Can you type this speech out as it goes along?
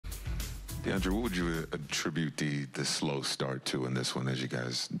DeAndre, what would you attribute the slow start to in this one as you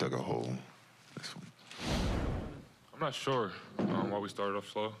guys dug a hole this one? I'm not sure why we started off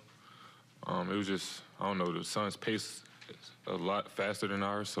slow. It was just, I don't know, the Suns' pace is a lot faster than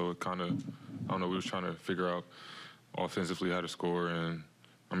ours, so it kind of, I don't know, we were trying to figure out offensively how to score, and,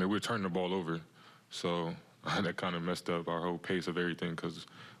 I mean, we were turning the ball over, so that kind of messed up our whole pace of everything because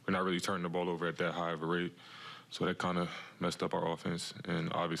we're not really turning the ball over at that high of a rate. So that kind of messed up our offense.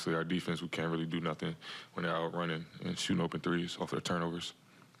 And obviously our defense, we can't really do nothing when they're out running and shooting open threes off of the turnovers.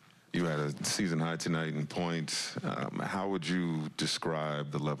 You had a season high tonight in points. How would you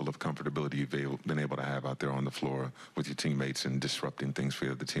describe the level of comfortability you've been able to have out there on the floor with your teammates and disrupting things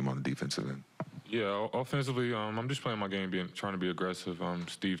for the team on the defensive end? Yeah, offensively, I'm just playing my game, trying to be aggressive.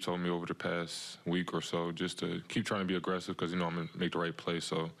 Steve told me over the past week or so just to keep trying to be aggressive because, you know, I'm going to make the right play.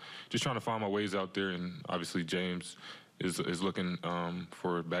 So just trying to find my ways out there. And obviously James is looking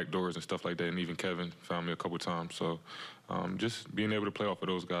for back doors and stuff like that. And even Kevin found me a couple times. So just being able to play off of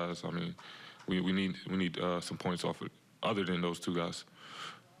those guys. I mean, we need some points off of other than those two guys.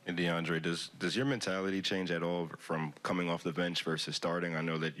 And DeAndre, does your mentality change at all from coming off the bench versus starting? I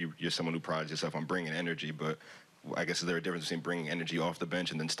know that you're someone who prides yourself on bringing energy, but I guess is there a difference between bringing energy off the bench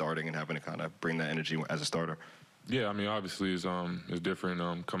and then starting and having to kind of bring that energy as a starter? Yeah, I mean, obviously it's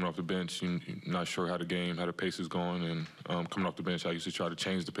different coming off the bench. You're not sure how the pace is going, and coming off the bench, I used to try to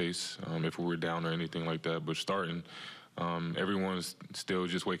change the pace if we were down or anything like that. But starting, everyone's still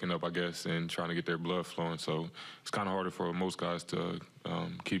just waking up, I guess, and trying to get their blood flowing. So it's kind of harder for most guys to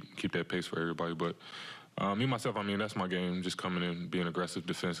keep that pace for everybody. But me, myself, I mean, that's my game, just coming in, being aggressive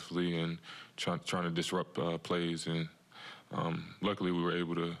defensively and trying to disrupt plays. And luckily we were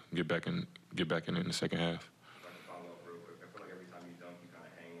able to get back in the second half.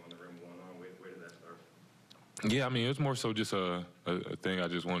 Yeah, I mean, it was more so just a thing I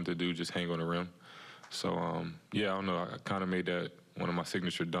just wanted to do, just hang on the rim. So, yeah, I don't know, I kind of made that one of my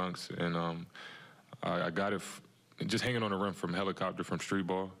signature dunks, and I got it just hanging on the rim from helicopter from street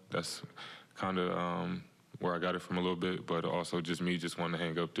ball. That's kind of where I got it from a little bit, but also just me just wanting to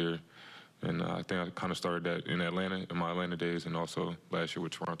hang up there. And I think I kind of started that in Atlanta, in my Atlanta days, and also last year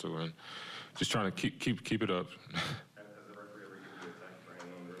with Toronto, and just trying to keep it up.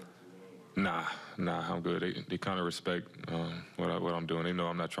 Nah, I'm good. They kind of respect what I'm doing. They know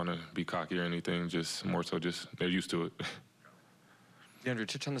I'm not trying to be cocky or anything, just more so just they're used to it. DeAndre,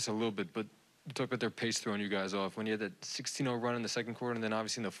 touch on this a little bit, but you talk about their pace throwing you guys off. When you had that 16-0 run in the second quarter and then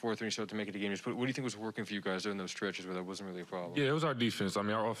obviously in the fourth when you started to make it a game, what do you think was working for you guys during those stretches where that wasn't really a problem? Yeah, it was our defense. I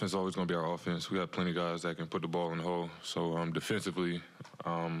mean, our offense is always going to be our offense. We got plenty of guys that can put the ball in the hole. So defensively,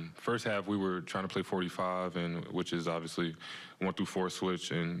 first half we were trying to play 45, which is obviously 1-through-4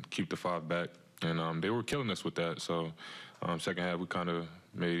 switch and keep the 5 back. And they were killing us with that. So second half we kind of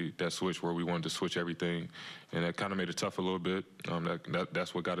made that switch where we wanted to switch everything, and that kind of made it tough a little bit.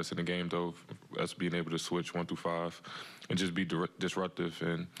 That's what got us in the game, though, us being able to switch 1-through-5 and just be disruptive.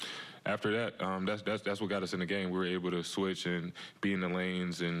 And after that, that's what got us in the game. We were able to switch and be in the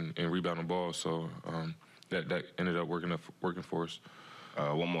lanes and rebound the ball. So that ended up working for us.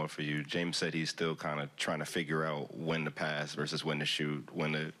 One more for you. James said he's still kind of trying to figure out when to pass versus when to shoot,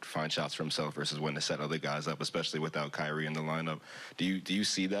 when to find shots for himself versus when to set other guys up, especially without Kyrie in the lineup. Do you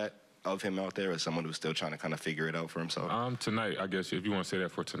see that of him out there as someone who's still trying to kind of figure it out for himself? Tonight, I guess, if you want to say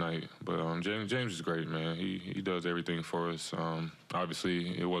that for tonight. But James is great, man. He does everything for us.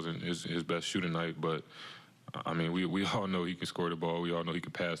 Obviously, it wasn't his best shooting night, but I mean, we all know he can score the ball. We all know he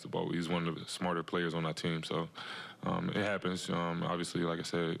can pass the ball. He's one of the smarter players on our team. So it happens. Obviously, like I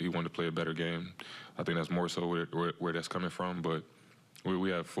said, he wanted to play a better game. I think that's more so where that's coming from. But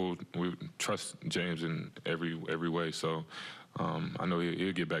we trust James in every way. So I know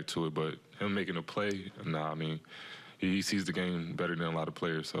he'll get back to it. But him making a play, nah, I mean, he sees the game better than a lot of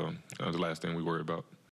players. So that's the last thing we worry about.